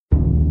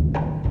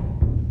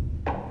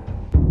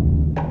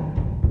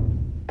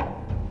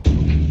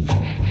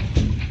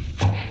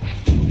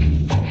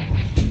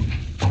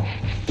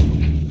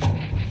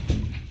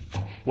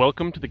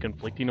Welcome to the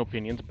Conflicting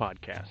Opinions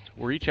podcast,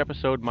 where each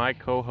episode my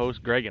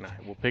co-host Greg and I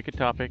will pick a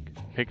topic,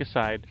 pick a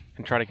side,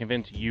 and try to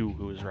convince you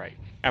who is right.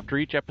 After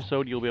each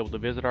episode, you'll be able to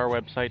visit our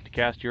website to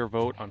cast your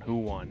vote on who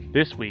won.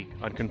 This week,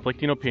 on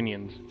Conflicting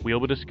Opinions, we'll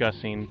be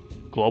discussing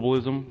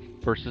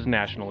globalism versus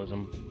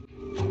nationalism.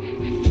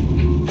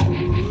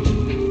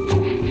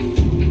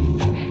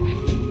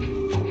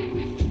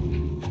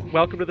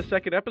 Welcome to the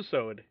second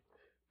episode.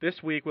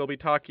 This week we'll be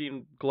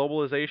talking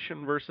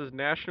globalization versus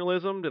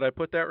nationalism. Did I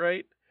put that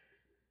right?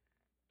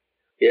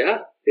 Yeah,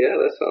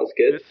 that sounds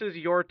good. This is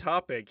your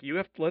topic.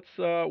 Why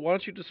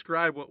don't you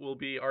describe what we'll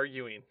be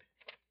arguing?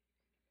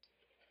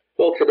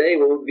 Well, today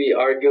we'll be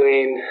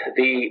arguing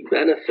the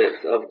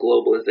benefits of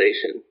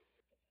globalization.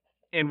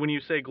 And when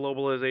you say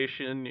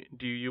globalization,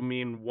 do you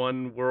mean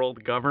one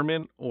world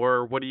government,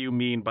 or what do you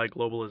mean by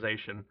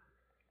globalization?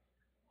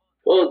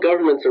 Well,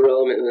 government's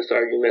irrelevant in this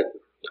argument.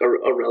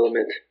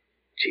 Irrelevant.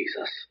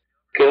 Jesus.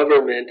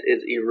 Government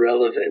is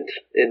irrelevant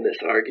in this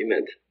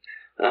argument.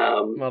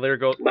 Well, there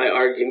goes my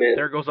argument.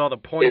 There goes all the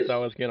points I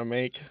was going to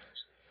make.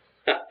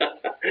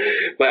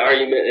 My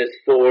argument is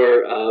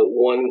for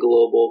one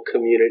global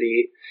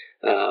community,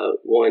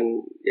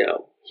 one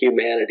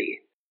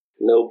humanity.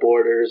 No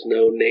borders,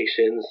 no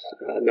nations,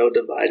 no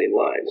dividing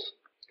lines.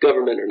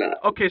 Government or not.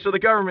 Okay, so the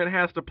government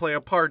has to play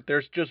a part.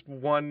 There's just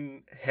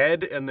one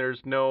head, and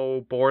there's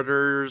no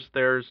borders.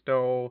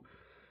 Or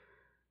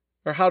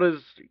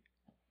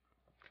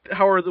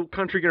how are the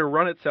country going to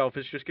run itself?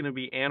 Is it just going to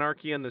be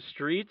anarchy in the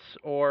streets,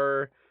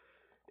 or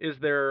is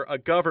there a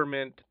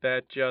government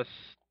that just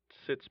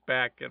sits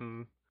back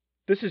and...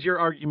 This is your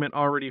argument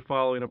already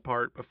falling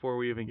apart before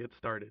we even get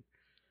started.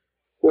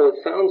 Well, it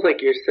sounds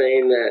like you're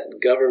saying that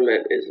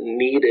government is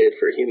needed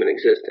for human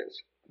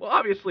existence. Well,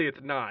 obviously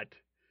it's not.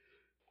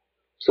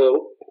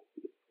 So,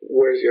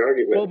 where's your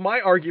argument? Well,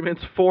 my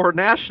argument's for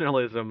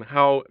nationalism,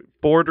 how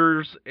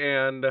borders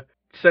and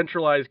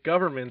centralized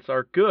governments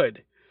are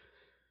good.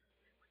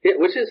 Yeah,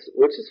 which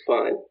is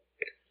fine.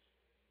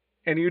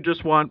 And you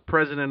just want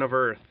president of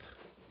Earth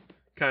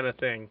kind of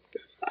thing.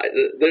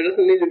 There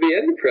doesn't need to be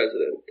any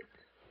president.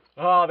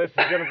 Oh, this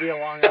is going to be a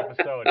long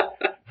episode.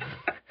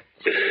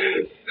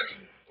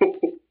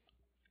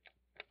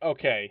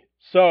 Okay,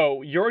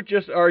 so you're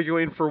just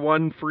arguing for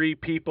one free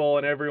people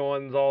and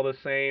everyone's all the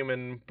same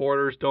and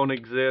borders don't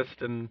exist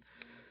and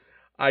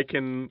I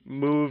can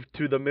move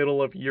to the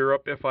middle of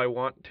Europe if I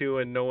want to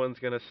and no one's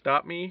going to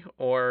stop me,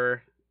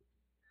 or...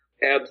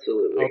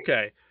 Absolutely.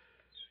 Okay.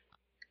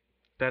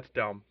 That's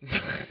dumb.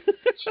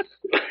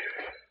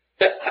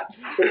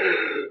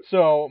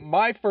 So,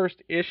 my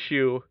first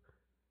issue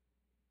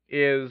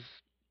is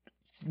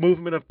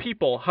movement of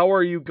people. How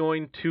are you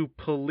going to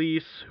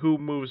police who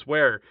moves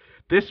where?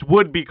 This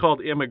would be called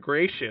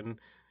immigration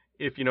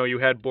if, you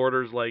had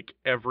borders like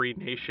every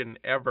nation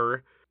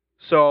ever.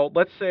 So,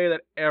 let's say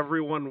that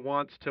everyone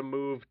wants to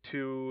move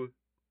to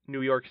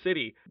New York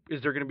City.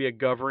 Is there going to be a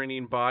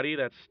governing body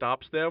that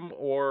stops them,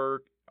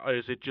 or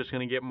is it just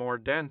going to get more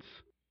dense?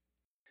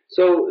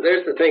 So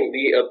there's the thing.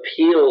 The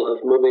appeal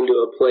of moving to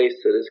a place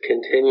that is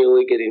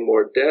continually getting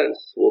more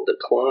dense will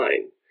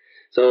decline.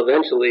 So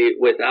eventually,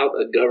 without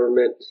a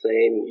government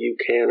saying you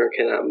can or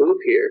cannot move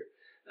here,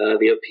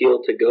 the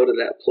appeal to go to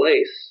that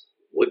place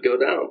would go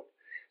down.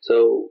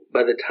 So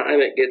by the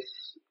time it gets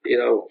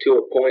to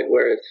a point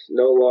where it's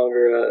no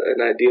longer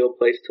an ideal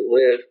place to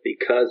live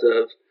because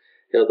of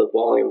the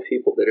volume of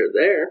people that are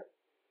there,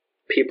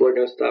 people are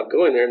going to stop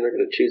going there and they're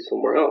going to choose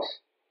somewhere else.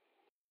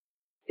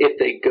 If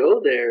they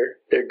go there,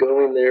 they're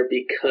going there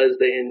because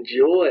they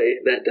enjoy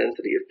that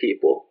density of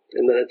people,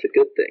 and then it's a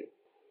good thing.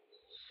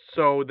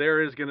 So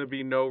there is going to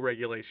be no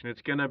regulation.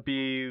 It's going to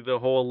be the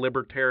whole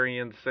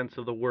libertarian sense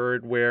of the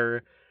word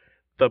where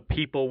the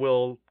people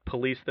will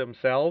police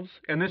themselves.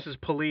 And this is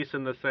police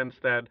in the sense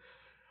that,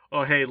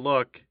 oh, hey,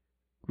 look,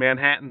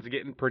 Manhattan's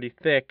getting pretty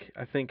thick.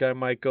 I think I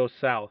might go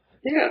south.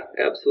 Yeah,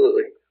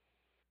 absolutely.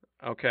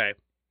 Okay.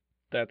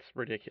 That's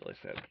ridiculous.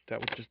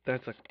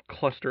 That's a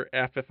cluster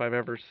F if I've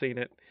ever seen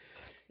it.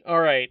 All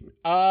right.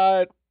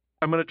 I'm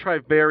going to try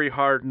very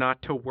hard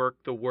not to work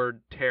the word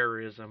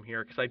terrorism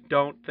here because I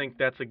don't think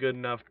that's a good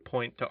enough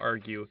point to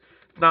argue.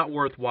 It's not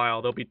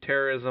worthwhile. There'll be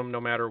terrorism no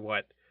matter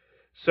what.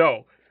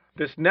 So,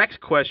 this next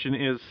question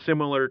is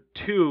similar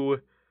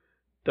to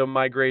the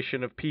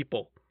migration of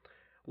people.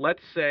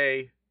 Let's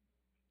say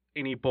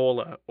an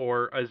Ebola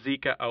or a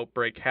Zika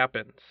outbreak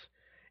happens.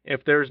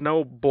 If there's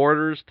no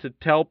borders to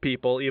tell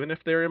people, even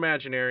if they're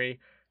imaginary,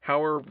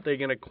 how are they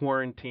going to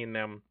quarantine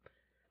them?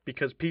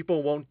 Because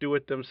people won't do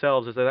it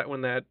themselves. Is that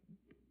when that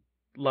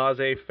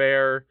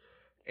laissez-faire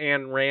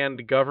Ayn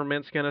Rand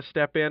government's going to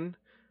step in?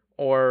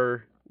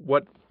 Or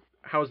what?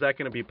 How's that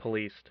going to be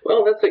policed?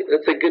 Well, that's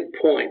a good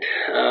point.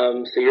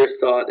 So your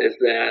thought is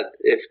that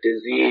if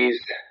disease,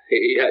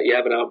 you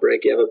have an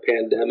outbreak, you have a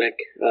pandemic,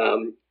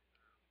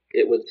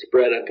 it would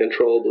spread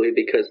uncontrollably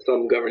because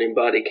some governing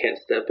body can't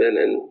step in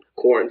and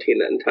quarantine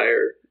that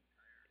entire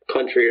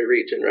country or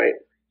region, right?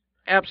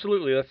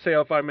 Absolutely. Let's say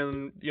if I'm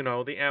in,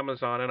 the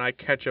Amazon and I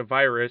catch a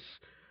virus,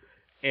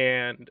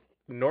 and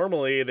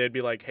normally they'd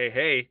be like,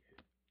 hey,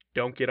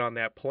 don't get on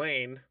that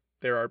plane.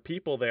 There are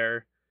people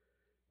there,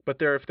 but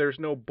if there's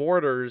no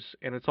borders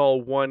and it's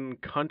all one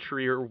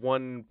country or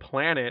one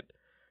planet,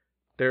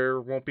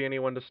 there won't be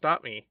anyone to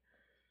stop me.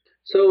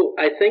 So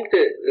I think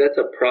that's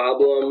a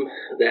problem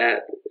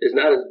that is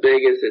not as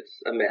big as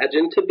it's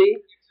imagined to be.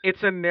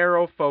 It's a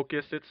narrow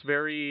focus. It's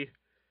very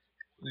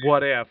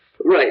what if.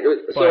 Right.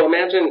 So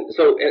imagine,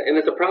 and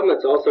it's a problem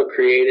that's also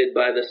created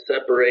by the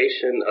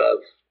separation of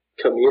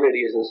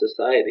communities and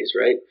societies,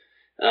 right?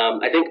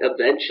 I think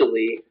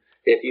eventually,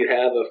 if you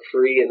have a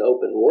free and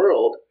open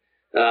world,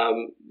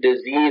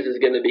 disease is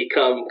going to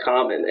become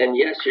common. And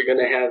yes, you're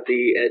going to have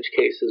the edge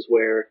cases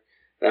where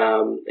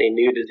a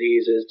new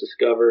disease is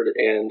discovered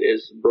and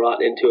is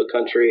brought into a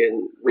country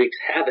and wreaks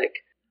havoc.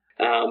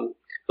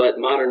 But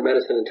modern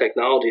medicine and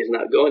technology is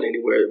not going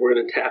anywhere. We're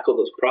going to tackle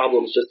those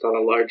problems just on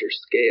a larger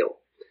scale.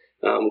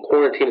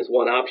 Quarantine is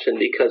one option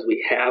because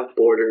we have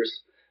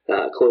borders,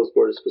 closed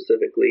borders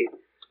specifically,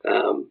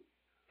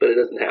 but it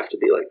doesn't have to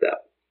be like that.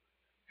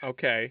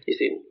 Okay. You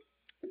see?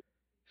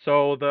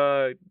 So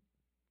the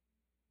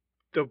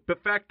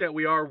fact that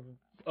we are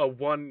a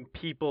one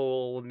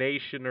people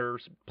nation or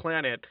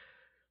planet,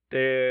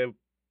 the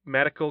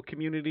medical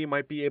community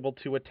might be able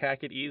to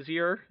attack it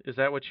easier? Is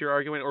that what you're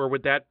arguing? Or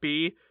would that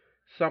be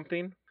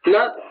something?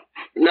 Not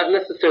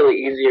necessarily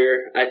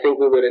easier. I think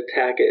we would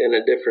attack it in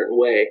a different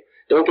way.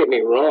 Don't get me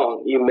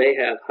wrong. You may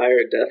have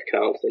higher death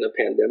counts in a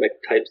pandemic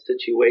type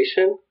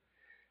situation,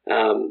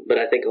 but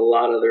I think a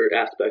lot of other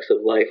aspects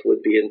of life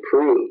would be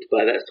improved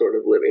by that sort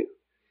of living.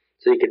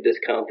 So you could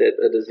discount that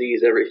a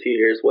disease every few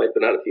years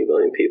wiping out a few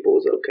million people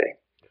is okay.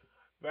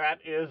 That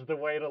is the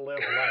way to live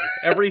life.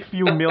 Every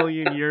few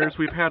million years,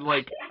 we've had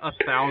like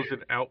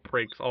 1,000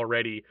 outbreaks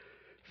already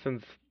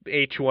since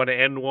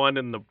H1N1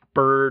 and the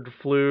bird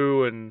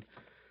flu and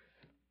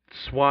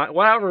swine,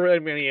 whatever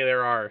many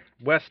there are,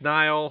 West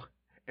Nile,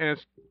 and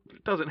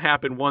it doesn't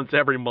happen once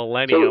every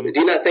millennium. So do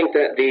you not think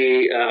that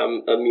the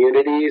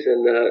immunities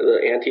and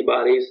the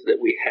antibodies that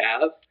we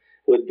have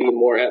would be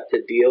more apt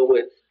to deal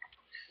with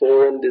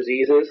foreign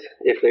diseases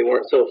if they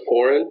weren't so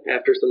foreign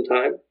after some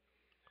time?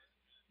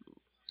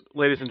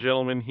 Ladies and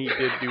gentlemen, he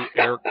did do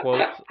air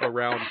quotes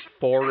around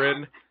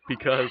foreign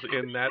because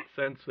in that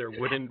sense there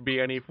wouldn't be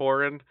any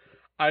foreign.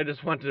 I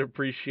just wanted to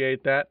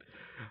appreciate that.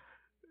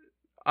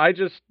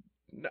 The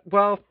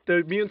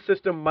immune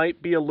system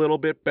might be a little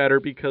bit better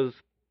because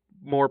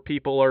more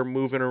people are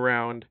moving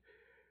around,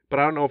 but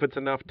I don't know if it's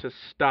enough to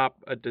stop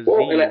a disease.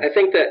 Well, and I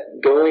think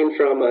that going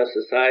from a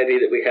society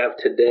that we have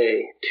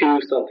today to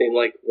something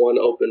like one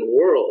open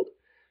world,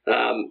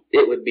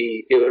 it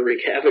would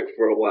wreak havoc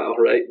for a while,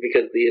 right?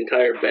 Because the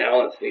entire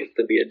balance needs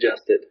to be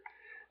adjusted.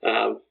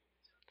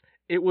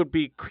 It would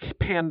be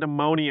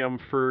pandemonium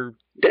for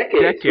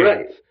decades.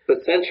 Right?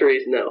 But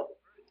centuries, no.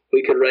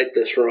 We could right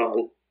this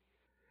wrong.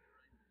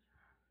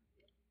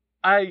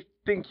 I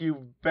think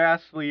you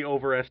vastly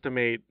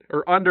overestimate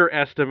or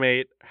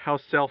underestimate how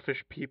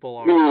selfish people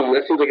are.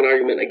 That seems like an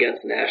argument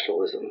against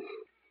nationalism.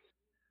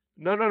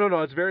 No.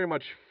 It's very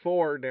much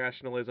for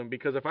nationalism,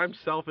 because if I'm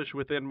selfish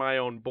within my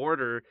own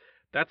border,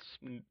 that's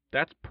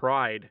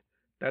pride.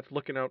 That's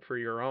looking out for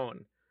your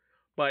own.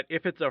 But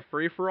if it's a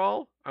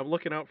free-for-all, I'm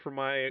looking out for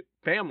my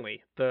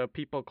family, the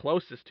people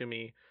closest to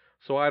me,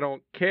 so I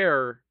don't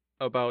care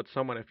about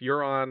someone. If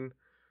you're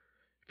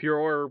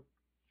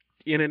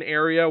in an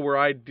area where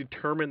I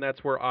determine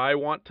that's where I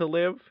want to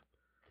live,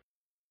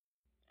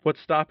 what's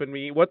stopping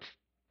me?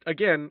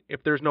 Again,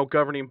 if there's no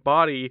governing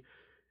body,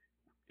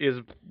 is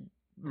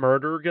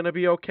murder going to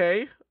be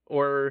okay?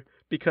 Or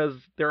because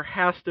there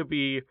has to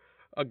be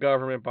a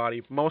government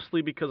body,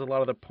 mostly because a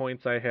lot of the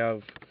points I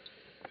have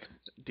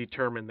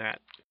determine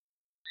that.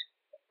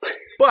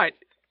 But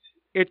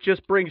it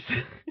just brings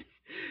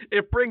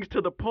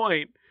to the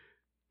point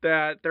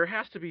that there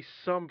has to be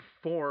some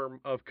form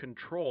of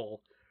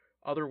control.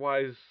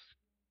 Otherwise,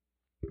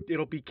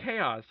 it'll be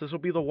chaos. This will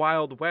be the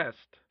Wild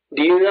West.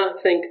 Do you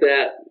not think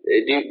that,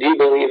 do you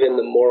believe in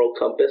the moral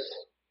compass?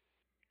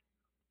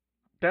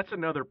 That's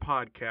another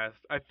podcast.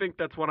 I think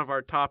that's one of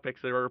our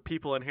topics. Are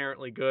people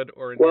inherently good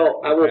or inherently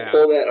bad? Well, I will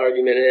pull that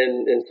argument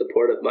in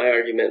support of my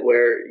argument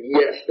where,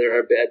 yes, there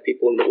are bad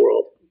people in the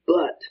world,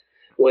 but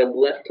when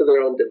left to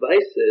their own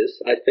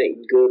devices, I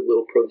think good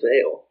will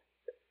prevail.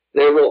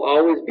 There will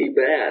always be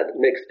bad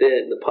mixed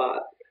in the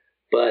pot,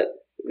 but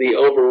the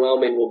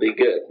overwhelming will be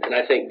good. And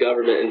I think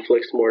government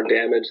inflicts more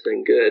damage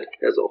than good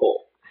as a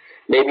whole.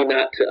 Maybe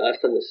not to us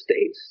in the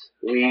States.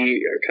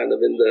 We are kind of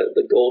in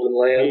the golden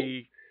land.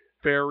 We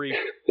very,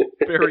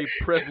 very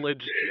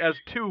privileged. As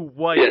two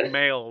white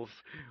males,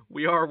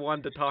 we are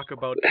one to talk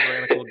about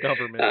tyrannical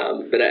government.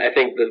 But I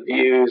think the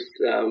views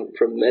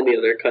from many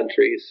other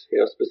countries,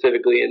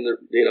 specifically in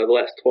the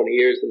last 20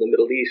 years in the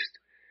Middle East,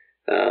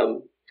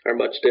 are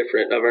much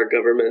different of our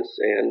governments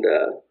and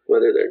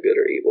whether they're good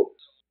or evil.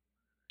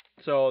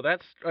 So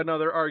that's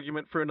another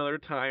argument for another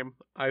time.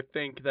 I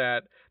think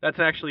that's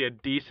actually a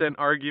decent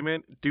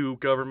argument. Do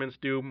governments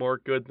do more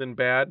good than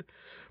bad?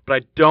 But I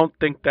don't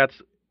think that's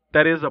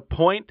That is a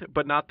point,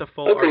 but not the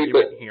full Agreed,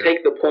 but argument here.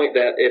 take the point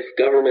that if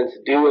governments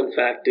do in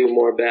fact do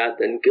more bad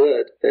than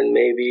good, then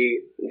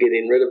maybe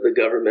getting rid of the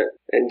government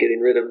and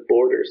getting rid of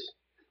borders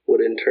would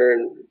in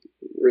turn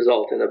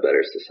result in a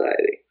better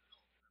society.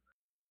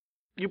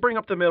 You bring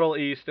up the Middle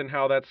East and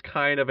how that's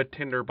kind of a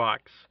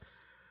tinderbox.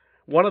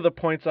 One of the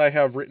points I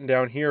have written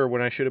down here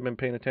when I should have been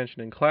paying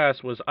attention in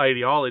class was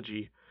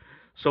ideology.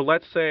 So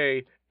let's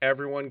say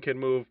everyone can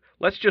move.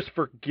 Let's just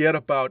forget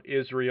about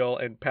Israel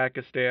and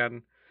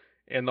Pakistan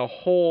and the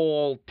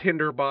whole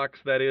tinderbox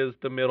that is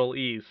the Middle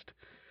East,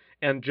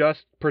 and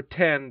just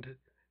pretend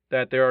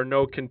that there are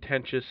no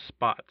contentious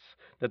spots,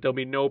 that there'll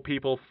be no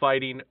people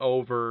fighting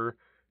over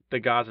the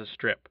Gaza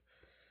Strip.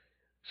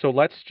 So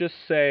let's just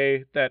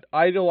say that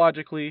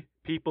ideologically,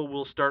 people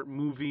will start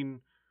moving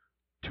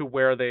to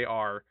where they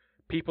are.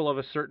 People of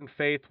a certain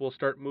faith will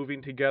start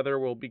moving together,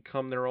 will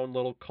become their own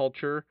little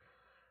culture.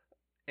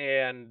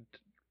 And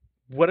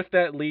what if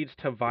that leads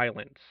to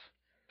violence?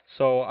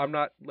 So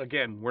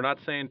we're not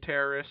saying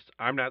terrorists.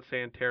 I'm not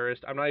saying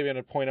terrorists. I'm not even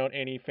going to point out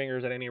any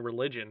fingers at any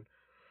religion.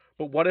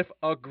 But what if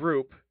a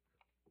group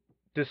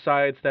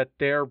decides that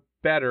they're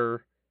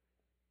better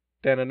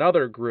than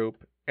another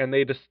group and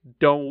they just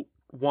don't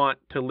want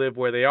to live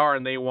where they are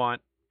and they want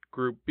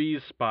Group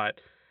B's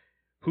spot?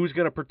 Who's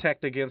going to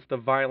protect against the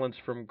violence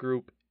from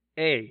Group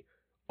A?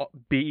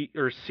 B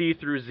or C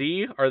through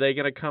Z? Are they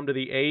going to come to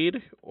the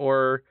aid?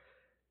 Or,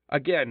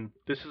 again,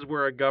 this is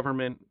where a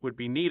government would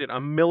be needed, a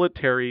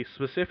military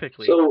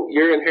specifically. So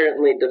you're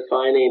inherently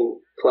defining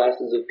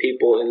classes of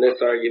people in this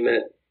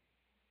argument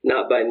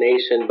not by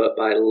nation but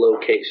by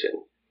location.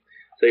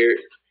 So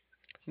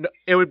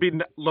it would be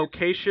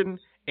location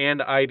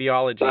and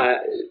ideology.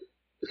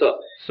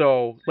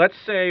 So let's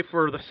say,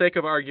 for the sake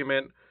of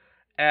argument,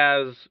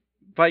 as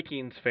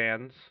Vikings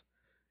fans,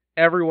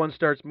 everyone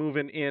starts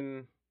moving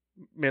in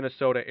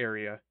Minnesota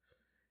area,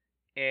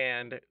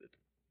 and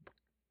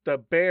the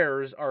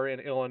Bears are in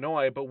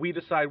Illinois, but we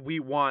decide we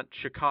want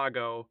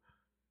Chicago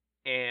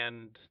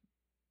and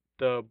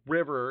the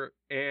river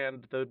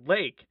and the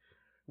lake.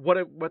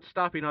 What's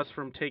stopping us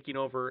from taking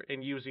over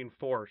and using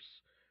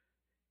force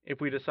if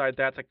we decide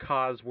that's a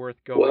cause worth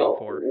going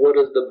for? Well, what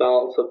does the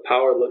balance of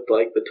power look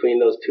like between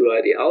those two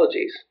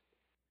ideologies?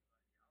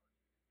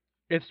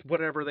 It's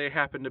whatever they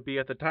happen to be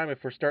at the time. If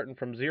we're starting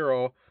from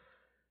zero,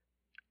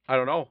 I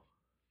don't know.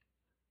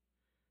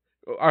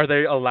 Are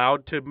they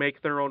allowed to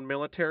make their own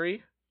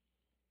military?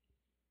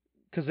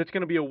 Because it's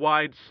going to be a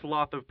wide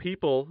swath of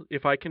people.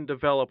 If I can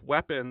develop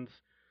weapons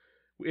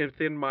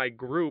within my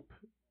group,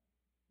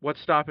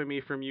 what's stopping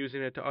me from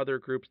using it to other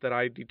groups that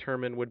I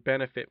determine would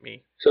benefit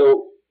me?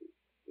 So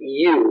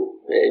you,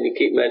 and you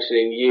keep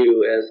mentioning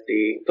you as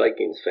the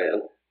Vikings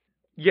fan.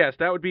 Yes,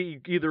 that would be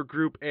either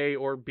Group A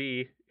or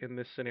B in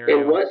this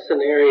scenario. In what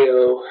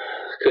scenario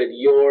could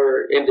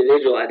your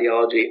individual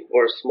ideology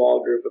or a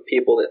small group of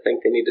people that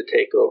think they need to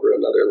take over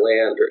another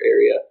land or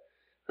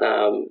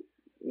area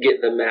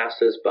get the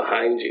masses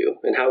behind you?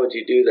 And how would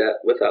you do that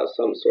without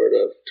some sort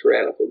of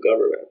tyrannical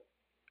government?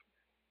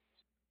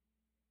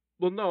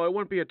 Well, no, it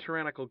wouldn't be a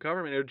tyrannical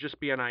government. It would just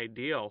be an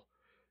ideal.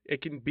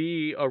 It can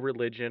be a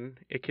religion.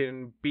 It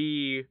can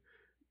be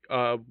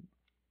a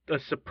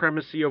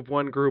supremacy of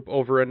one group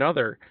over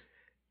another.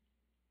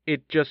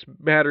 It just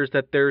matters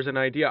that there's an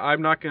idea.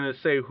 I'm not going to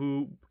say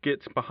who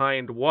gets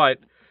behind what.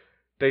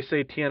 They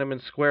say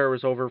Tiananmen Square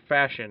was over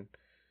fashion.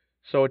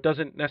 So it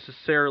doesn't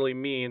necessarily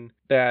mean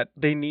that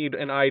they need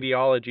an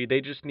ideology.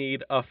 They just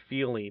need a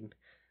feeling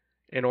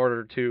in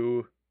order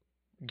to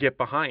get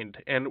behind.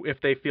 And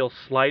if they feel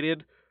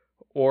slighted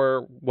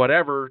or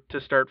whatever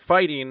to start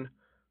fighting,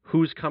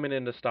 who's coming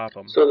in to stop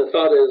them? So the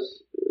thought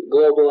is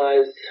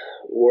globalized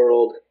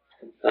world,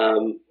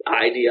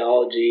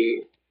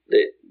 ideology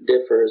that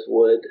differs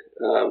would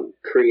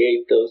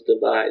create those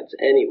divides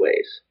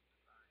anyways.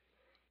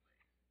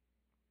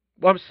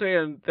 Well, I'm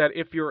saying that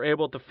if you're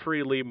able to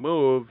freely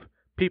move,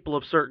 people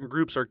of certain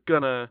groups are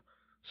going to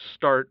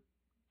start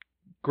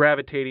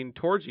gravitating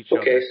towards each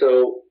other. Okay,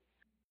 so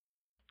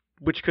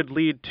which could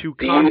lead to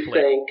conflict. Do you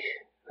think,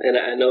 and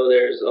I know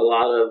there's a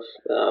lot of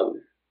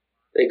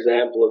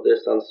example of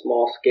this on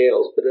small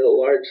scales, but at a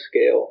large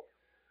scale,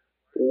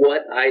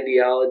 what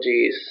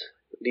ideologies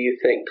do you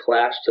think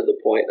clash to the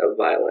point of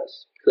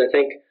violence? Because I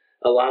think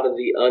a lot of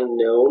the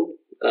unknown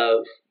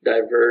of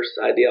diverse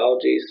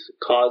ideologies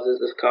causes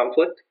this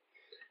conflict.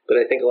 But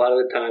I think a lot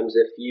of the times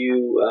if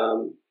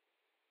you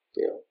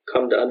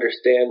come to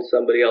understand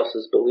somebody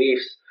else's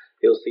beliefs,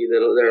 you'll see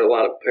that there are a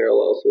lot of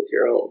parallels with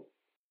your own.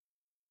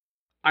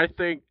 I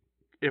think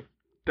if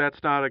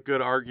that's not a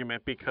good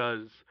argument,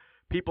 because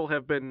people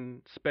have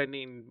been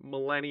spending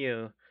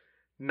millennia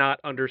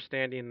not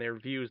understanding their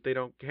views. They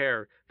don't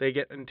care. They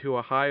get into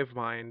a hive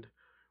mind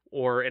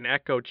or an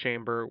echo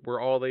chamber where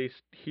all they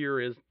hear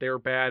is they're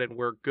bad and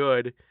we're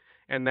good,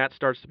 and that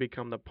starts to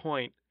become the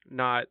point,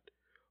 not,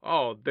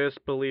 oh, this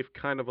belief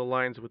kind of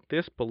aligns with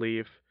this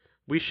belief,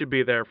 we should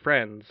be their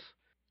friends.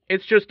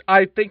 It's just,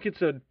 I think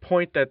it's a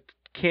point that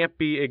can't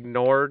be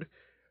ignored,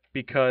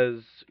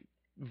 because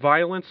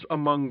violence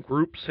among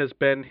groups has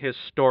been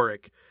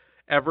historic.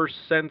 ever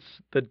since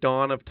the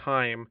dawn of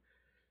time,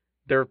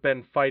 there have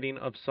been fighting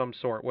of some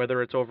sort,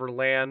 whether it's over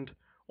land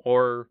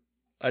or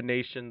a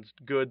nation's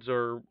goods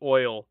or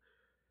oil.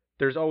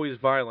 There's always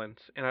violence,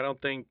 and I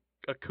don't think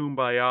a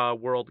kumbaya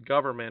world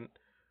government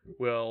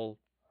will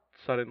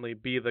suddenly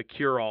be the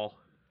cure-all.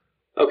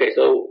 Okay,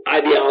 so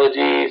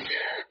ideologies,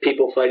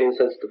 people fighting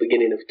since the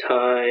beginning of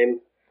time,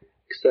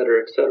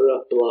 etc.,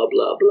 blah,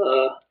 blah,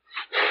 blah.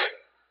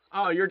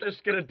 Oh, you're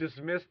just going to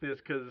dismiss this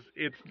because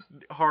it's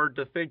hard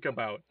to think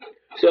about.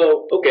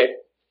 So, okay.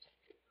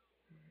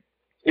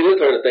 It is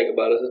hard to think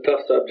about. It's a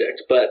tough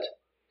subject, but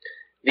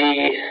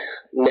the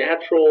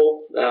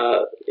natural,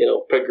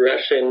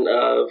 progression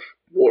of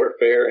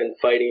warfare and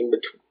fighting,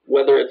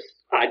 whether it's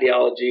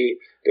ideology,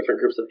 different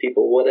groups of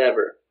people,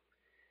 whatever,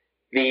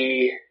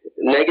 the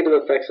negative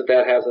effects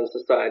that has on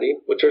society,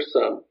 which are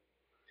some.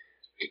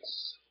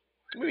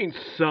 I mean,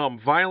 some.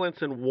 Violence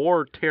and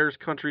war tears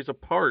countries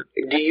apart.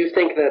 Do you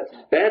think that's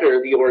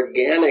better, the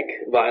organic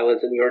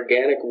violence and the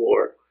organic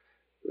war,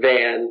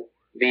 than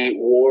the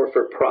war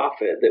for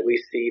profit that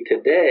we see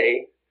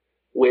today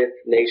with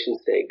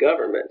nation-state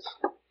governments?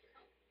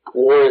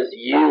 War is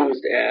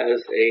used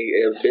as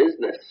a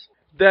business.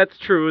 That's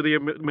true, the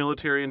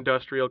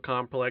military-industrial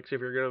complex, if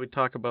you're going to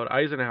talk about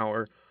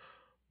Eisenhower.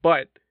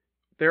 But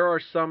there are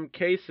some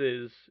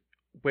cases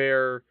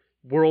where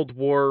World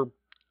War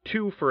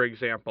II, for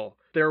example,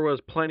 there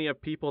was plenty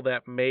of people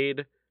that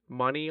made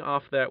money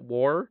off that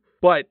war,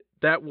 but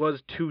that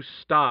was to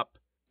stop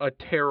a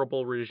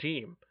terrible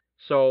regime.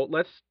 So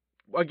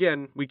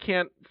again, we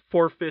can't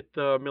forfeit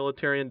the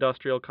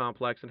military-industrial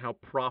complex and how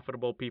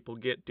profitable people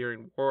get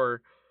during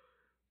war,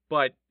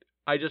 but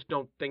I just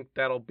don't think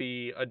that'll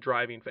be a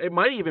driving. It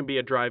might even be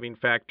a driving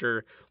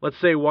factor. Let's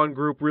say one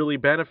group really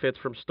benefits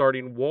from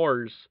starting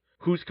wars.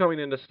 Who's coming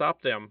in to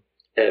stop them?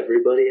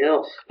 Everybody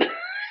else.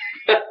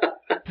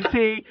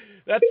 See,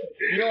 that's,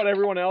 you know what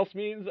everyone else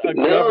means? A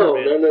No.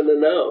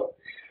 government. No.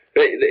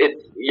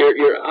 It's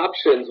your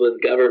options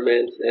with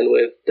government and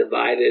with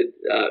divided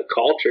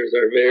cultures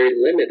are very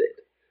limited.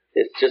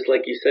 It's just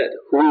like you said,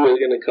 who is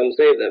going to come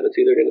save them? It's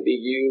either going to be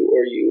you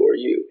or you or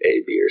you,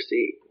 A, B, or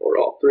C, or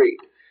all three,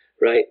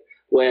 right?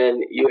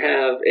 When you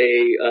have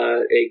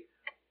a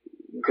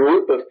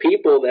group of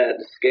people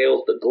that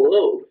scales the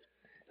globe,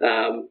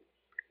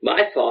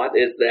 my thought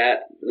is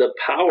that the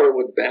power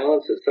would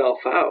balance itself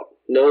out.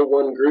 No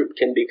one group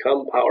can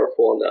become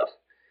powerful enough.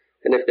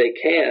 And if they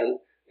can,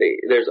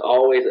 there's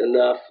always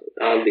enough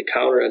on the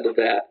counter end of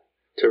that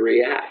to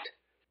react.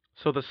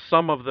 So the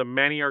sum of the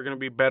many are going to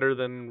be better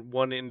than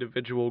one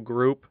individual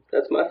group?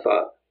 That's my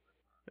thought.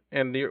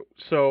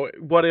 So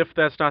what if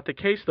that's not the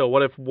case, though?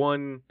 What if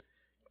one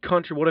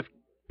country, what if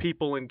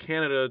people in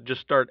Canada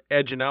just start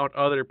edging out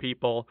other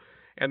people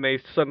and they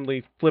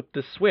suddenly flip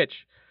the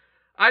switch?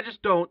 I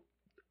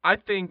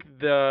think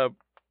the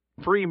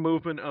free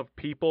movement of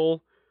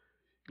people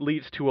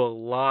leads to a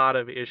lot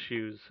of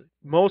issues.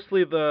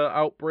 Mostly the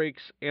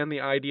outbreaks and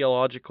the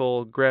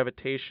ideological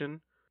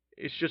gravitation.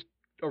 It's just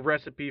a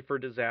recipe for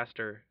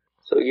disaster.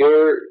 So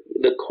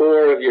the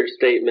core of your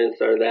statements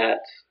are that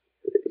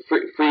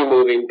free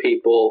moving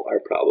people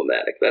are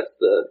problematic. That's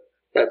the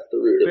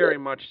root of it. Very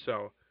much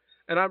so.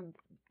 And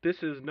this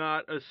is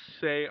not a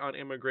say on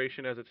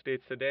immigration as it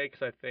states today,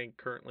 because I think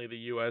currently the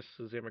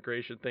U.S.'s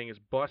immigration thing is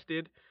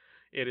busted.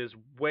 It is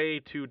way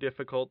too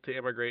difficult to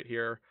immigrate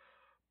here.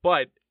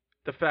 But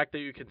the fact that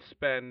you can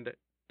spend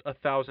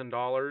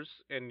 $1,000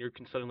 and you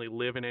can suddenly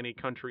live in any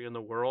country in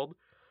the world,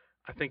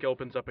 I think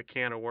opens up a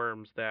can of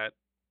worms that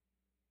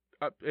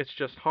it's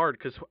just hard,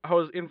 because how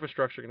is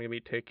infrastructure going to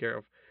be taken care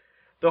of?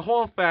 The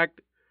whole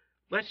fact,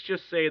 let's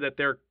just say that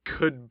there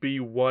could be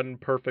one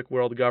perfect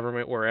world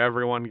government where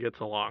everyone gets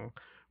along,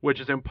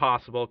 which is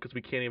impossible because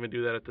we can't even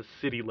do that at the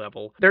city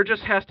level. There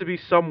just has to be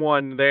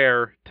someone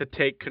there to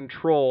take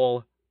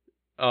control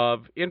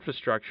of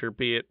infrastructure,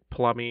 be it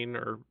plumbing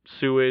or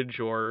sewage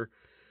or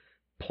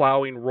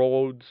plowing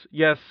roads.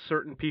 Yes,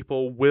 certain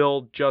people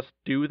will just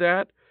do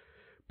that,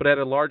 but at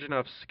a large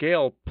enough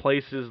scale,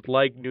 places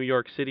like New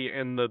York City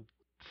and the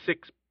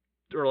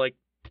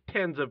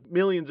tens of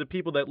millions of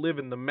people that live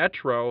in the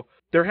metro,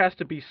 there has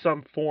to be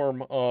some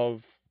form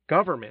of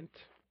government.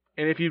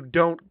 And if you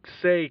don't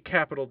say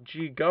capital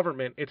G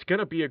government, it's going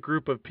to be a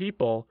group of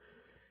people,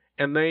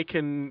 and they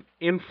can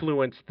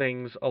influence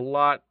things a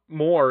lot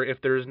more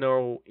if there's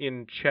no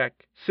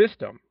in-check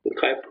system.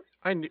 Okay.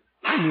 I knew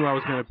I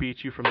was going to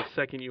beat you from the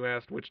second you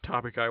asked which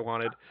topic I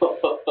wanted.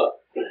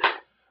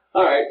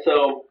 All right,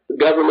 so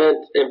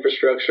government,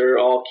 infrastructure,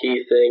 all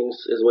key things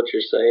is what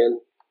you're saying.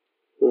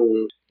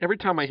 Every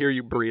time I hear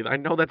you breathe, I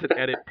know that's an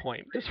edit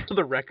point, just for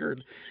the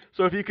record.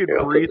 So if you could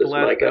Here, breathe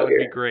less, that would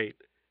be great.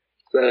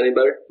 Is that any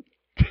better?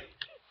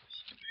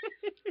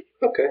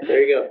 Okay,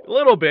 there you go. A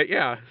little bit,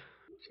 yeah.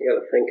 You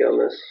gotta think on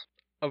this.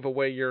 Of a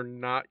way you're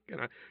not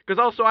gonna... Because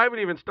also, I haven't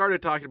even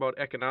started talking about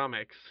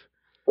economics.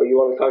 Oh, you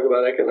want to talk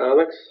about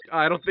economics?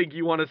 I don't think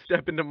you want to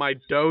step into my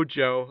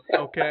dojo,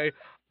 okay?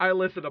 I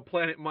listen to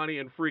Planet Money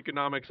and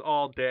Freakonomics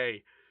all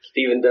day.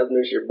 Stephen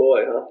Dubner's your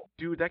boy, huh?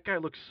 Dude, that guy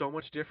looks so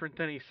much different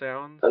than he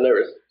sounds. I've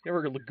never You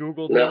ever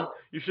Googled him? No.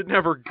 You should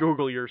never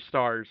Google your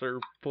stars or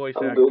voice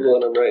I'm actors.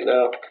 Googling him right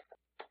now.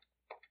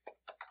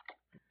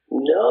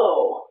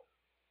 No.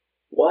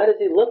 Why does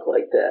he look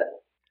like that?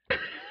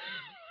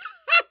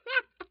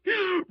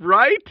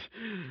 Right?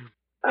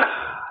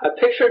 I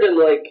pictured him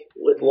like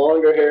with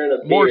longer hair and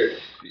a beard.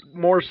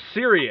 More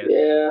serious.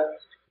 Yeah.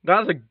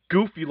 Not as a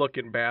goofy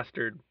looking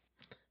bastard.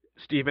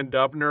 Stephen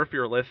Dubner, if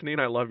you're listening,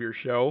 I love your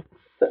show.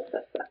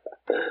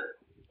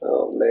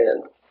 Oh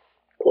man.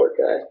 Poor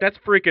guy. That's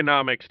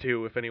Freakonomics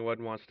too, if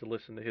anyone wants to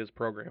listen to his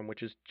program,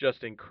 which is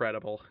just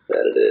incredible.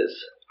 That it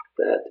is.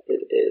 That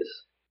it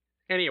is.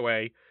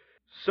 Anyway,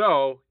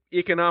 so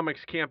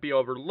economics can't be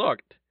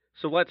overlooked.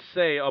 So let's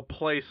say a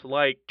place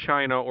like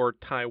China or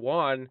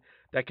Taiwan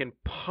that can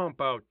pump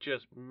out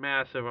just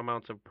massive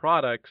amounts of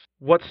products,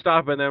 what's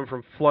stopping them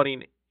from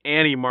flooding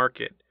any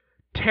market?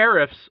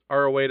 Tariffs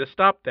are a way to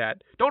stop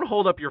that. Don't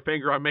hold up your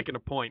finger, I'm making a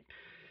point.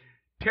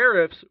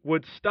 Tariffs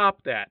would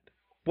stop that.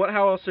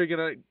 How else are you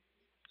going to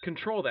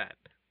control that?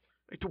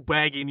 Like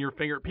wagging your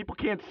finger. People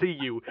can't see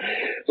you.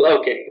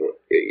 Okay,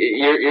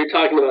 you're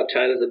talking about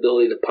China's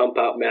ability to pump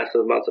out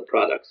massive amounts of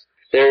products.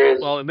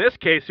 Well, in this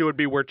case, it would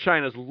be where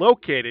China's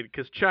located,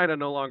 because China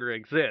no longer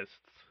exists.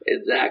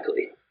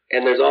 Exactly.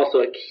 And there's also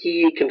a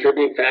key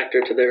contributing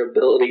factor to their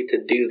ability to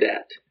do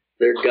that.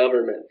 Their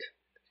government.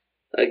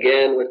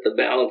 Again, with the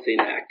Balancing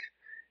Act.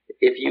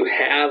 If you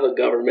have a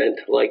government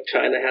like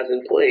China has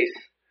in place,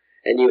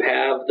 and you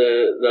have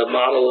the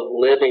model of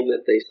living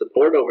that they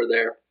support over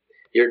there,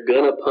 you're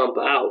going to pump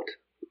out,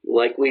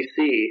 like we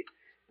see,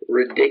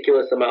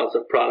 ridiculous amounts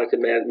of product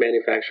and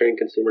manufacturing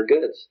consumer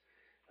goods.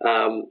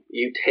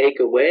 You take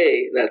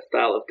away that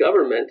style of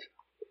government,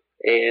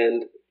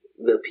 and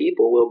the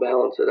people will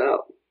balance it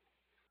out.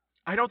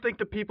 I don't think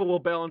the people will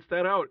balance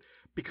that out,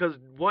 because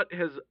what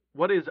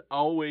is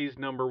always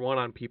number one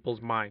on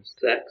people's minds?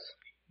 Sex.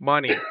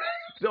 Money.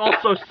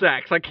 Also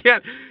sex.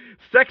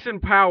 Sex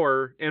and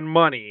power and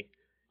money.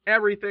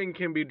 Everything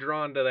can be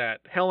drawn to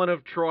that. Helen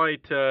of Troy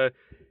to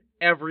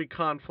every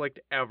conflict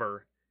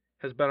ever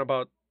has been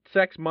about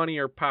sex, money,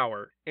 or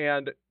power.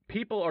 And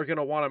people are going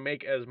to want to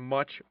make as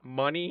much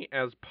money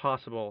as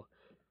possible.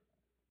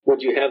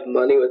 Would you have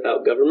money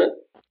without government?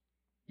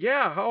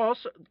 Yeah, how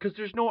else? Because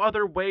there's no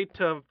other way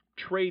to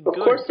trade goods.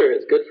 Of course there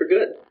is. Good for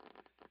good.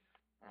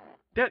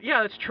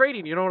 That's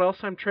trading. You know what else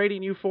I'm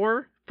trading you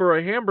for? For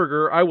a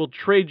hamburger, I will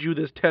trade you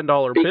this $10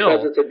 bill.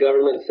 Because it's a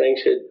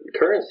government-sanctioned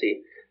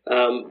currency.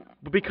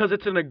 Because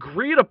it's an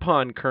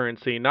agreed-upon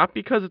currency, not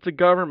because it's a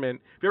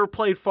government. Have you ever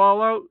played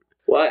Fallout?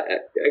 Why?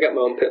 I got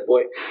my own Pit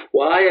Boy.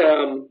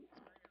 Why?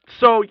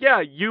 So,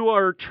 yeah, you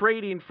are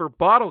trading for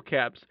bottle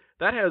caps.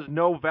 That has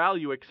no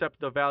value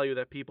except the value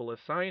that people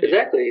assign it.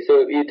 Exactly.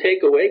 So if you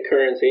take away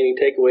currency and you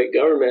take away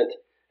government,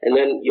 and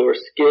then your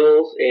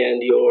skills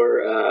and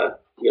your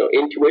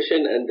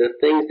intuition and the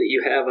things that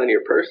you have on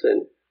your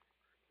person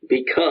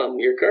become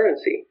your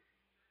currency.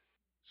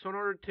 So in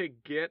order to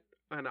get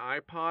an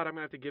iPod, I'm going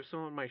to have to give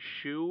someone my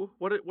shoe?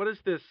 What is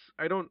this?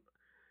 I don't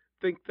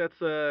think that's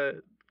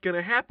going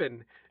to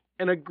happen.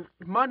 And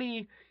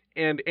money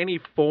and any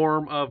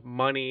form of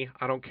money,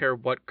 I don't care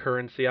what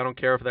currency, I don't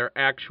care if they're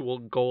actual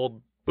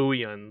gold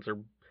bullions or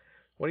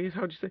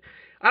how'd you say?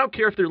 I don't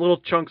care if they're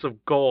little chunks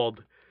of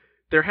gold.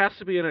 There has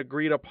to be an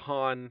agreed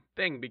upon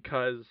thing,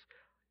 because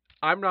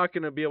I'm not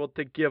going to be able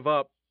to give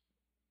up.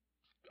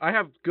 I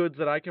have goods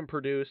that I can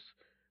produce,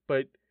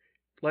 but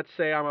let's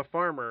say I'm a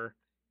farmer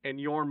and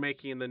you're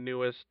making the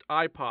newest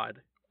iPod.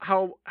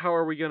 How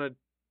are we going to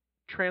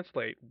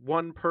translate?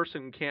 One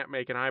person can't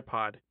make an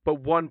iPod, but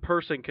one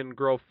person can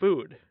grow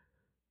food.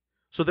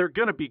 So there are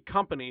going to be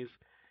companies,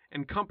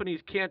 and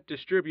companies can't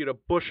distribute a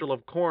bushel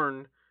of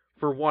corn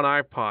for one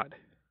iPod.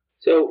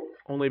 So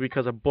only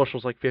because a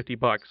bushel's like $50,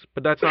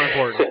 but that's not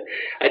important.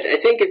 I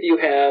think if you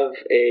have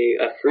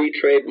a free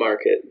trade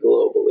market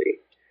globally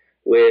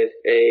with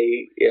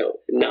a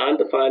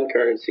non-defined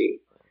currency,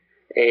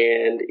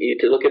 and you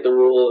to look at the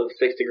rule of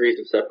 6 degrees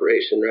of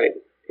separation, right?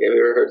 Have you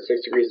ever heard of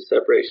 6 degrees of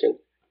separation?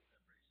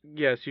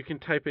 Yes, you can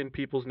type in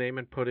people's name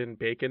and put in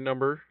bacon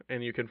number,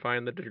 and you can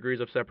find the degrees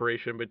of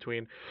separation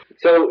between.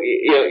 So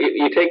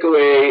you take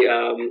away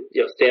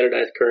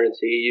standardized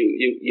currency.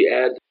 You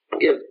add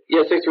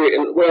 6 degrees.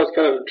 And what I was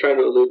kind of trying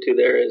to allude to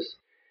there is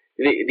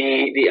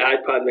the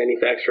iPod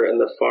manufacturer and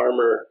the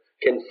farmer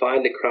can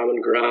find a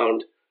common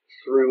ground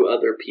through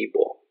other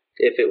people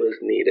if it was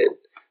needed.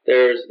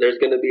 There's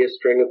going to be a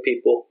string of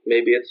people.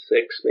 Maybe it's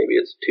 6, maybe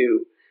it's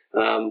 2.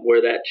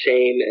 Where that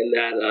chain and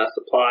that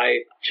supply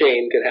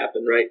chain could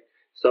happen, right?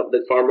 So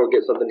the farmer will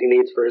get something he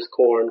needs for his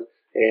corn,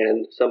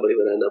 and somebody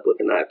would end up with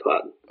an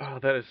iPod. Oh,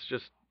 that is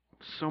just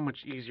so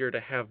much easier to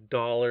have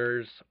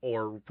dollars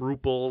or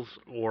rubles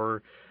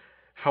or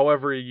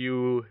however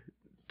you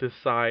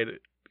decide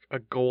a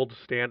gold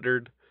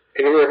standard.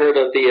 Have you ever heard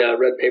of the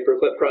Red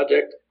Paperclip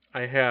project?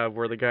 I have,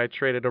 where the guy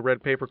traded a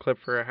red paperclip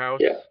for a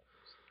house,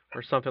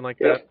 or something like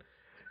that.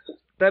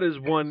 That is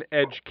one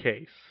edge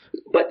case.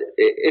 But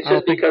it's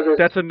just because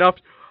that's enough.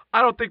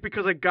 I don't think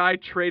because a guy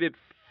traded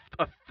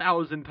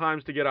 1,000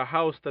 times to get a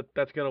house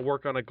that's going to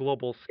work on a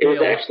global It was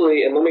scale.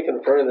 actually, and let me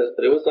confirm this,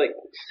 but it was like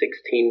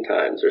 16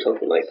 times or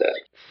something like that.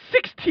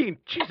 16.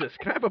 Jesus,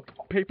 can I have a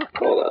paper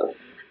clip? Hold on.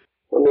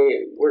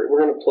 We're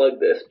going to plug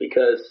this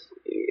because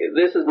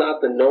this is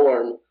not the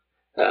norm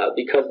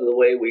because of the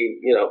way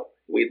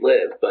we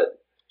live. But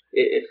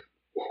if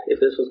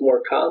this was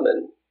more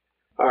common,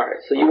 all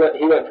right. So he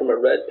went from a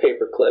red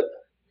paper clip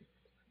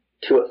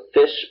to a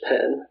fish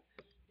pen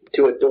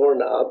to a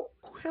doorknob.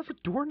 Who has a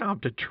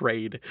doorknob to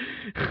trade?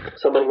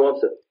 Somebody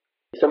wants a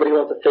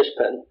fish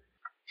pen,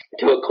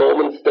 to a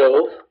Coleman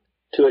stove,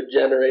 to a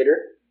generator,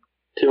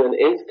 to an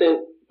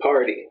instant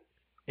party.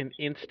 An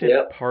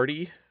instant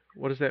party?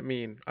 What does that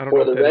mean? I don't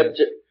know what that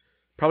is.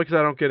 Probably because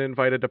I don't get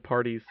invited to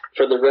parties.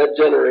 For the red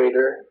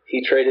generator,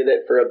 he traded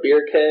it for a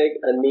beer keg,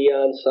 a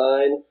neon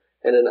sign,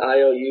 and an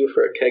IOU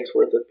for a keg's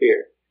worth of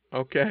beer.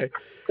 Okay.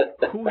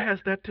 Who has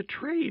that to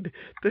trade?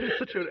 That is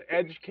such an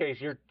edge case.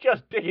 You're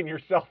just digging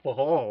yourself a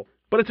hole.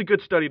 But it's a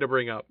good study to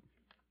bring up.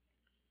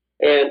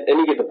 And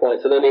you get the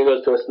point. So then he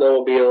goes to a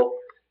snowmobile.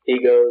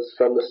 He goes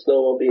from the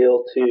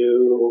snowmobile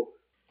to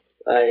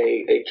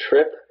a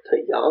trip to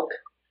Yonk.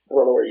 I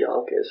don't know where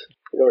Yonk is.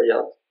 You know where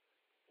Yonk?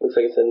 Looks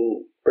like it's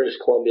in British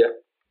Columbia.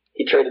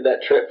 He traded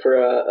that trip for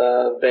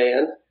a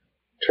van.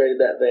 Traded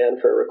that van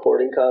for a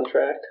recording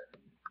contract.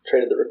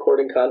 Traded the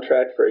recording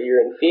contract for a year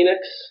in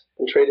Phoenix.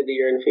 And traded the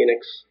year in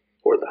Phoenix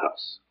for the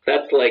house.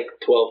 That's like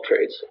 12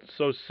 trades.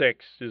 So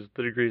 6 is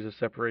the degrees of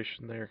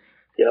separation there.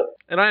 Yep.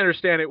 And I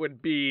understand it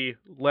would be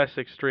less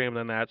extreme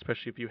than that,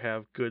 especially if you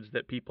have goods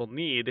that people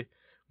need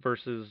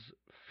versus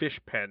fish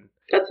pen.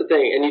 That's the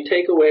thing. And you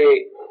take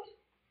away,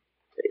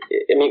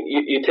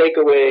 you take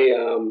away,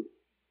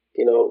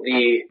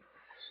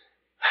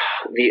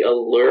 the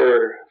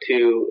allure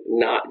to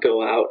not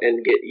go out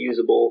and get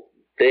usable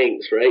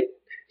things, right?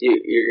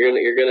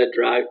 You're gonna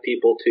drive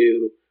people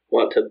to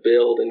want to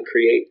build and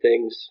create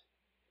things,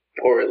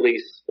 or at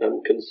least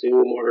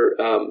consume or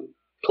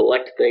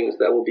collect things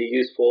that will be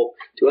useful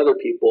to other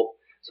people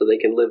so they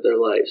can live their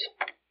lives.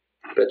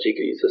 I bet you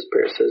could use this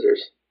pair of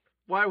scissors.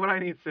 Why would I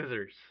need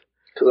scissors?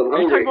 Because I'm hungry.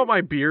 Are you talking about my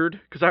beard?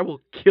 Because I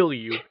will kill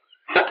you.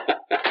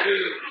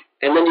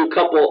 And then you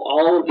couple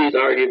all of these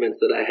arguments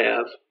that I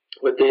have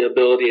with the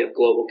ability of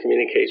global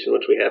communication,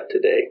 which we have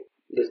today,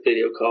 this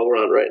video call we're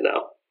on right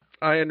now.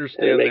 I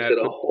understand that. And it makes it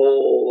a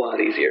whole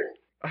lot easier.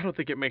 I don't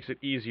think it makes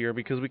it easier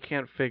because we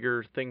can't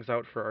figure things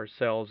out for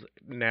ourselves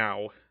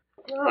now.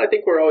 Well, I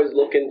think we're always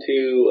looking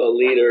to a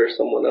leader or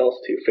someone else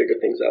to figure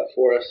things out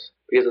for us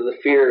because of the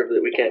fear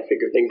that we can't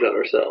figure things out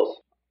ourselves.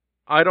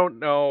 I don't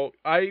know.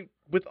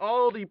 With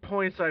all the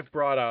points I've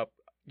brought up,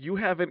 you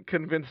haven't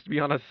convinced me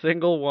on a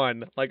single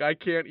one. Like, I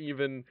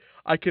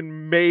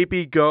can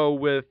maybe go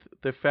with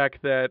the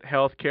fact that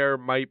healthcare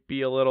might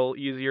be a little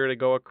easier to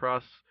go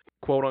across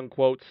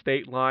quote-unquote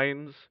state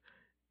lines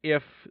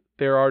if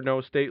there are no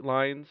state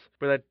lines.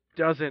 But that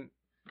doesn't...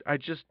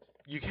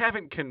 You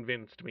haven't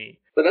convinced me.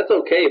 But that's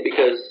okay,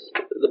 because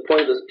the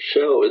point of this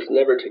show is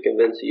never to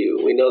convince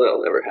you. We know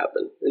that'll never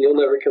happen, and you'll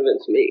never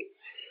convince me.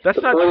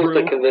 That's not true,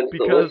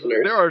 because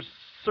the there are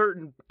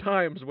certain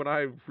times when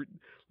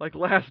like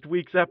last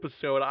week's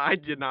episode, I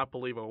did not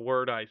believe a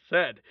word I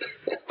said.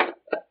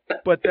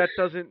 But that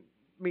doesn't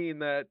mean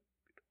that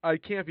I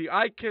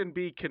can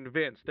be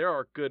convinced. There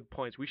are good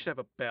points. We should have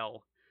a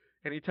bell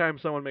anytime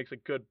someone makes a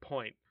good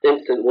point.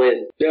 Instant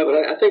win. Yeah, but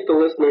I think the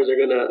listeners are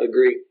going to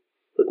agree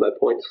with my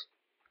points.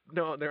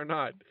 No, they're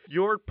not.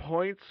 Your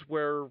points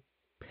were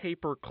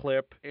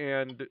paperclip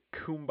and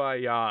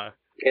kumbaya.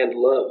 And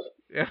love.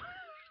 Yeah.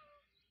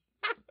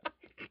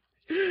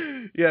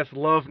 Yes,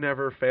 love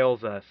never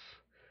fails us.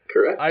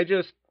 Correct.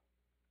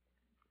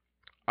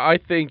 I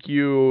think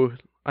you're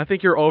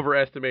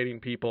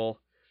overestimating people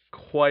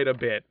quite a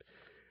bit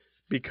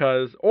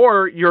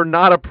or you're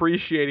not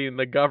appreciating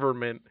the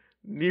government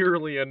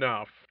nearly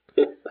enough.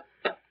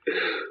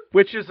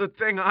 Which is a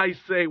thing I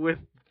say with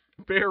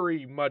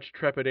very much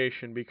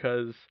trepidation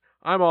because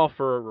I'm all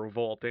for a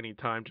revolt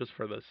anytime just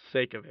for the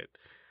sake of it.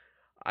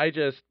 I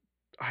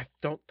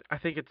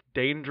think it's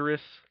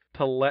dangerous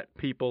to let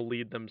people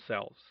lead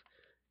themselves.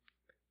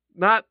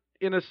 Not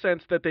in a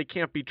sense that they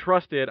can't be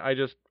trusted. I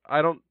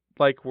don't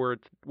like where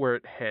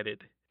it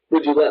headed.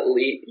 Would you let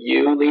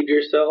you lead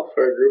yourself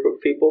or a group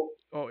of people?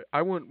 Oh,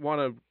 I wouldn't want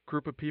a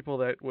group of people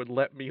that would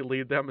let me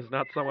lead them. Is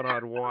not someone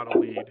I'd want to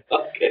lead.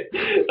 Okay,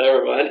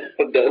 never mind.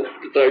 I'm done.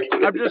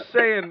 I'm just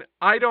saying,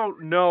 I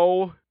don't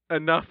know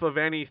enough of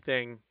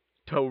anything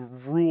to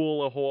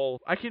rule a whole...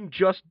 I can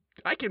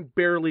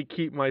barely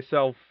keep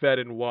myself fed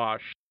and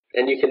washed.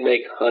 And you can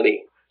make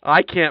honey.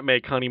 I can't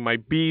make honey. My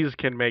bees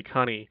can make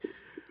honey.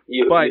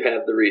 You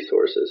have the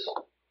resources.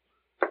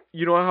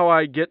 You know how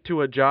I get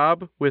to a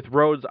job? With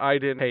roads I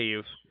didn't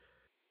pave.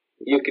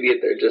 You could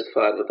get there just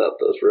fine without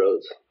those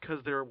roads.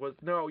 Because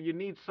you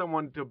need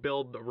someone to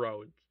build the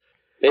roads.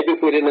 Maybe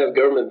if we didn't have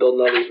government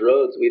building all these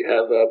roads, we'd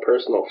have a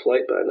personal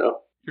flight by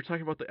now. You're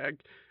talking about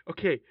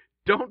okay,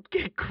 don't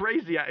get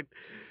crazy.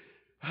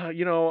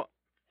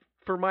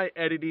 for my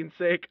editing's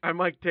sake, I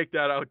might take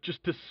that out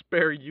just to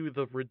spare you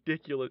the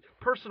ridiculous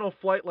personal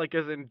flight, like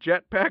as in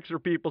jetpacks or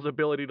people's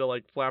ability to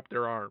like flap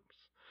their arms.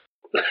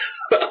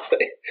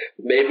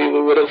 Maybe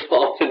we would have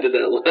fallen into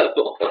that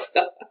level.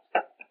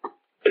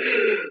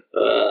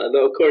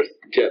 No, of course,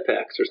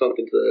 jetpacks or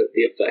something to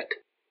the effect.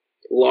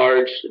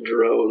 Large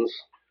drones.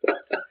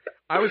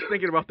 I was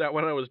thinking about that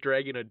when I was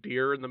dragging a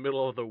deer in the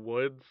middle of the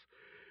woods.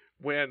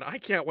 When I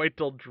can't wait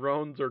till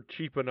drones are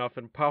cheap enough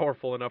and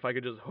powerful enough, I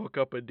could just hook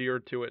up a deer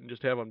to it and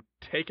just have them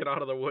take it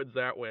out of the woods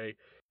that way.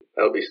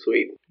 That would be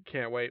sweet.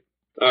 Can't wait.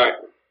 All right,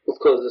 let's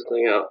close this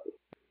thing out.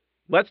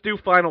 Let's do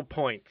final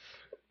points.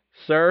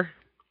 Sir,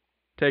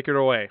 take it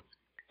away.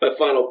 My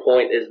final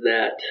point is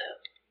that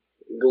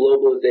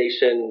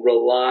globalization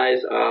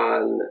relies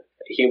on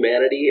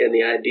humanity and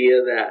the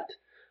idea that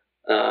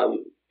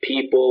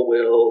people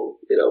will,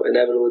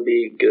 inevitably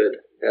be good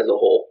as a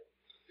whole,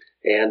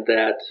 and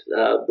that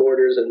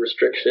borders and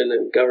restriction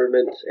and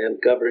government and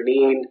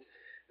governing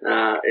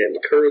and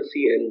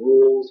currency and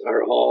rules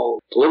are all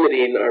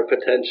limiting our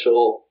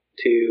potential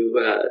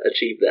to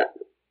achieve that.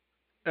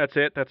 That's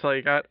it? That's all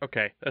you got?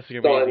 Okay, that's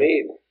all I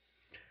need.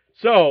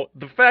 So,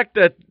 the fact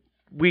that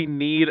we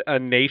need a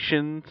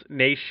nations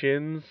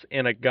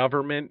and a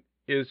government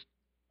is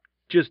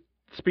just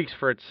speaks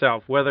for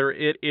itself, whether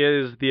it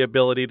is the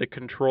ability to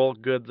control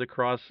goods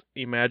across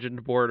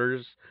imagined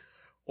borders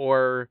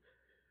or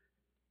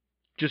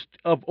just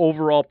of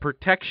overall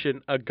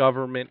protection a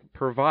government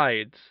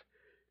provides.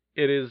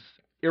 It is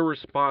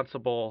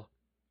irresponsible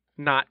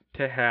not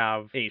to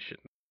have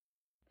nations.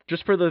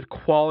 Just for the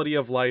quality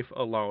of life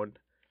alone.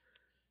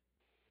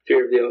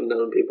 Fear of the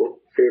unknown, people.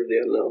 Fear of the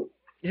unknown.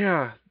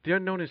 Yeah, the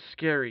unknown is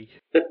scary.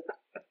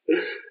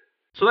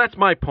 So that's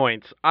my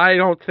points. I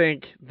don't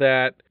think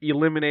that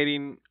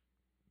eliminating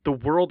the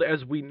world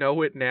as we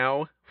know it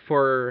now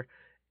for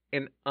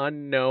an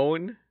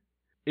unknown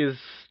is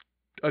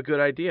a good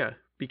idea,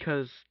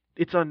 because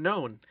it's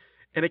unknown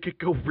and it could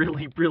go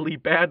really, really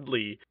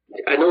badly.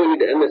 I know we need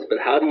to end this, but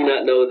how do you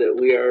not know that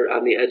we are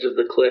on the edge of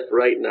the cliff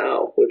right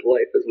now with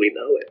life as we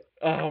know it?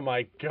 Oh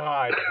my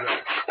God.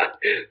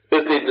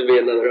 This needs to be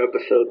another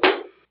episode.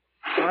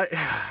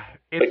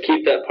 But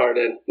keep that part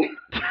in.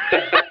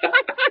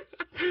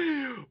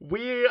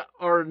 We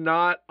are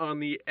not on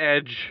the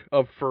edge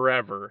of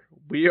forever.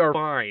 We are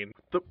fine.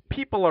 The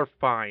people are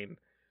fine.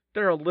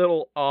 They're a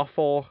little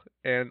awful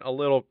and a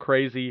little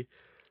crazy,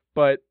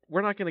 but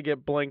we're not going to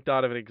get blinked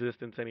out of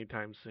existence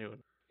anytime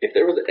soon. If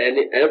there was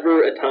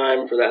ever a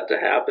time for that to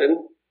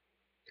happen,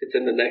 it's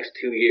in the next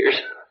 2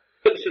 years.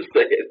 Let's just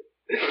say it.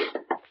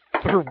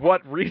 For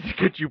what reason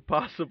could you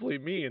possibly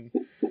mean?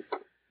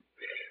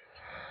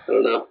 I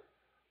don't know.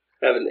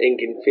 I have an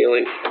inking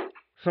feeling.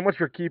 So much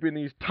for keeping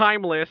these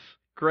timeless,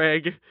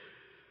 Greg.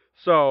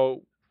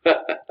 So,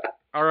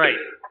 all right.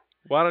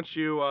 Why don't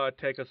you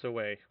take us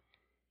away?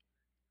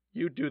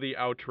 You do the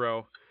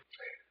outro.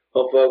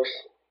 Well, folks,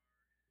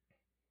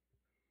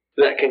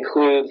 that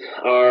concludes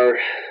our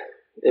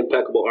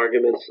impeccable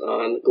arguments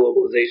on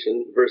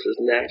globalization versus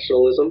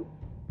nationalism.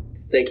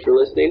 Thank you for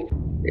listening,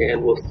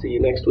 and we'll see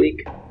you next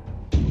week.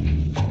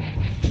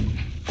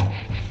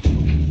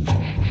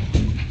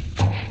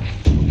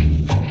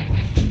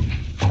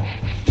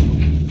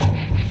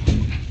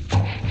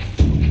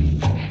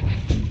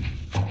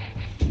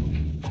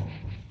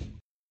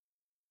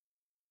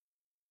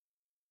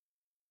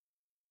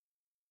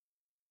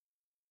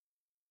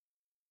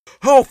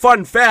 Oh,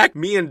 fun fact,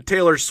 me and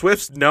Taylor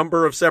Swift's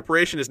number of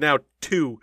separation is now 2.